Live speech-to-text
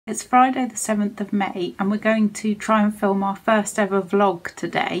It's Friday the 7th of May and we're going to try and film our first ever vlog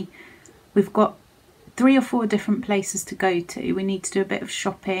today. We've got 3 or 4 different places to go to. We need to do a bit of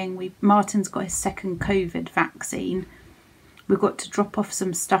shopping. Martin's got his second COVID vaccine. We've got to drop off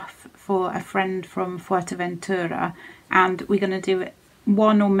some stuff for a friend from Fuerteventura, and we're going to do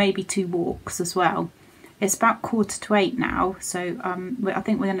 1 or maybe 2 walks as well. It's about 7:45 now, so I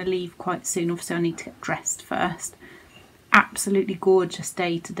think we're going to leave quite soon. Obviously I need to get dressed first. Absolutely gorgeous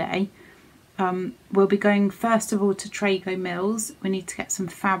day today. We'll be going first of all to Trago Mills. We need to get some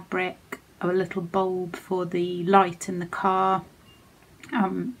fabric, a little bulb for the light in the car.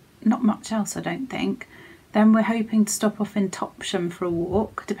 Not much else, I don't think. Then we're hoping to stop off in Topsham for a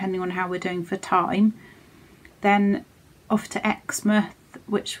walk, depending on how we're doing for time. Then off to Exmouth,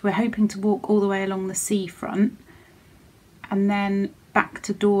 which we're hoping to walk all the way along the seafront. And then back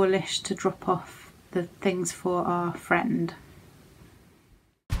to Ditl to drop off the things for our friend.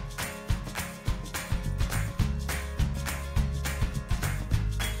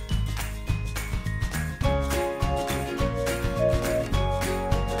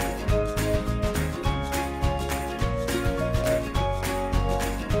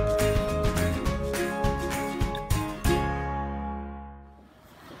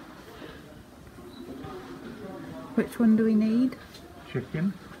 Which one do we need?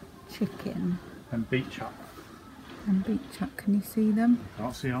 Chicken. Chicken. And beet chuck. And beet chuck, can you see them? I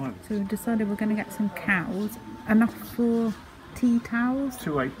can't see either. So we've decided we're going to get some cows. Enough for tea towels?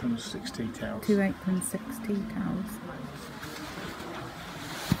 2 aprons, 6 tea towels. 2 aprons, 6 tea towels.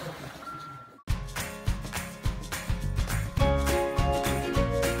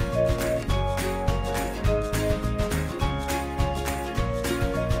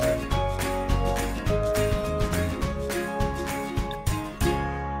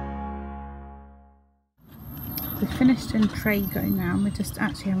 We're finished in Trago now and we're just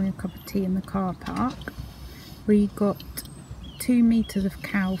actually having a cup of tea in the car park. We got 2 meters of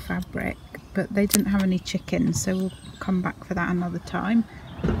cow fabric, but they didn't have any chicken, so we'll come back for that another time.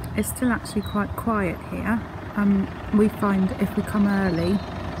 It's still actually quite quiet here. We find if we come early,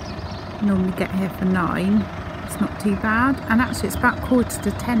 normally get here for 9, it's not too bad. And actually it's about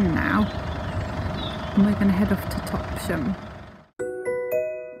 9:45 now and we're going to head off to Topsham.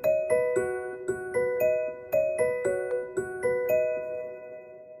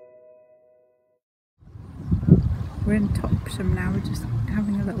 We're in Topsham now, we're just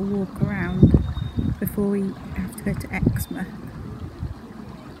having a little walk around before we have to go to Exmouth.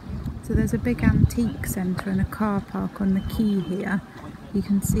 So there's a big antique centre and a car park on the quay here. You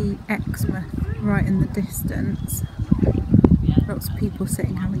can see Exmouth right in the distance. Lots of people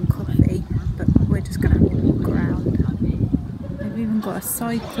sitting having coffee, but we're just going to have a walk around. They've even got a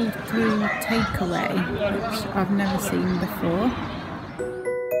cycle through takeaway, which I've never seen before.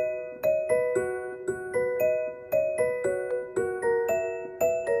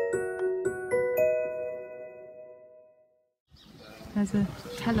 There's a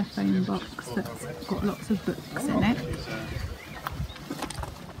telephone box that's got lots of books in it.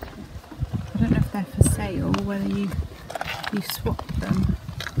 I don't know if they're for sale or whether you swap them.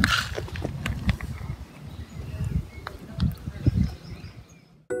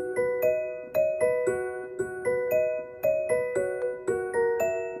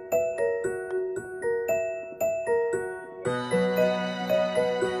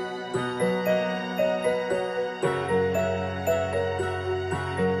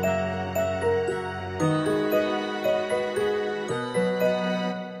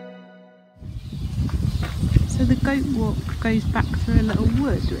 So the goat walk goes back through a little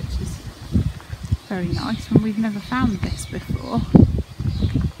wood, which is very nice, and we've never found this before.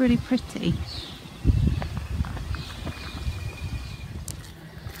 Really pretty.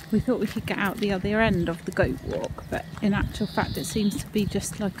 We thought we could get out the other end of the goat walk, but in actual fact it seems to be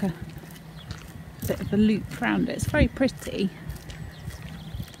just like a bit of a loop round it. It's very pretty.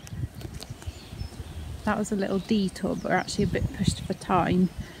 That was a little detour, but we're actually a bit pushed for time.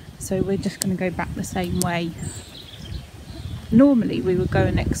 So we're just going to go back the same way. Normally we would go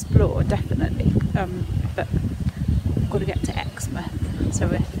and explore, definitely, but we've got to get to Exmouth. So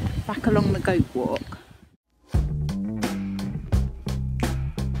we're back along the goat walk.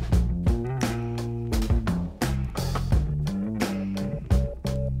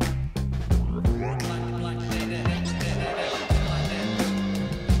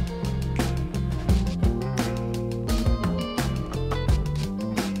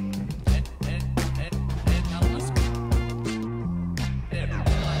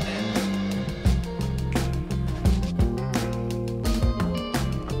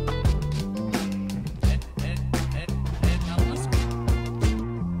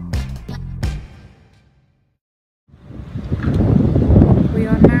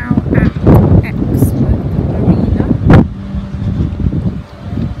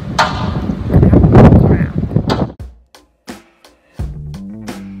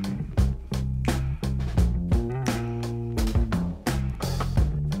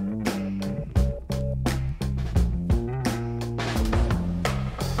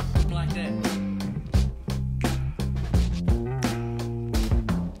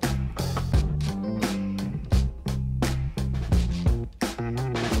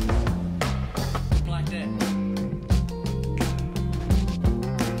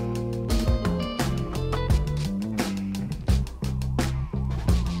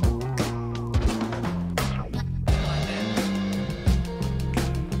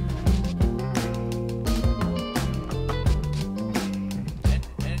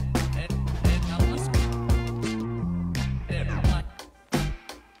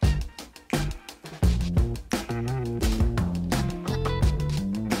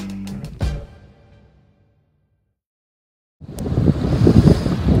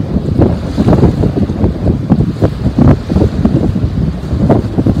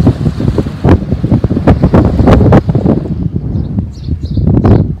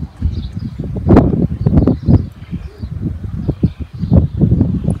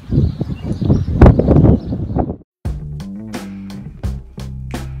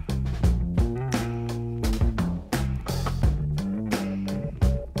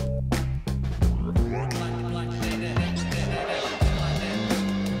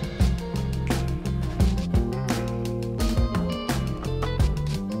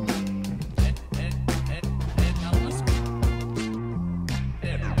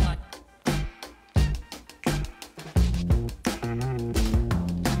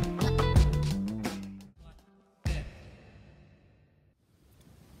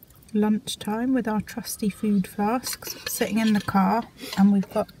 Lunchtime with our trusty food flasks sitting in the car, and we've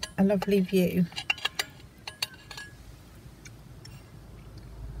got a lovely view.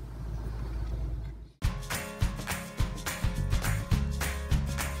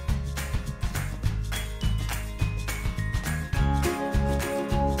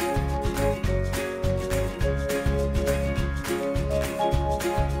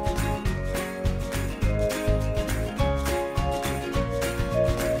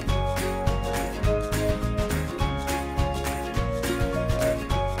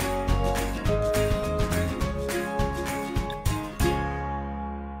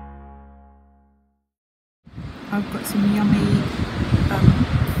 I've got some yummy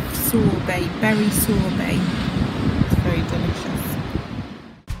sorbet, berry sorbet. It's very delicious.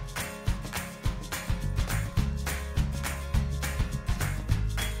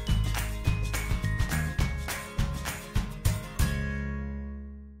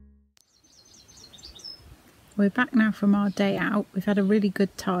 We're back now from our day out. We've had a really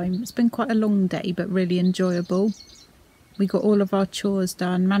good time. It's been quite a long day, but really enjoyable. We got all of our chores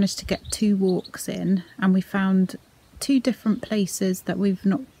done, managed to get 2 walks in, and we found 2 different places that we've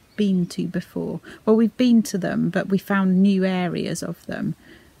not been to before. Well, we've been to them, but we found new areas of them,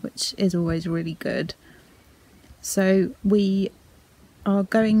 which is always really good. So we are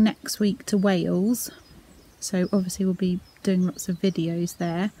going next week to Wales. So obviously we'll be doing lots of videos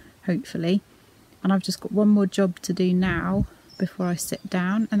there, hopefully. And I've just got one more job to do now before I sit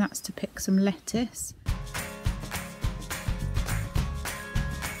down, and that's to pick some lettuce.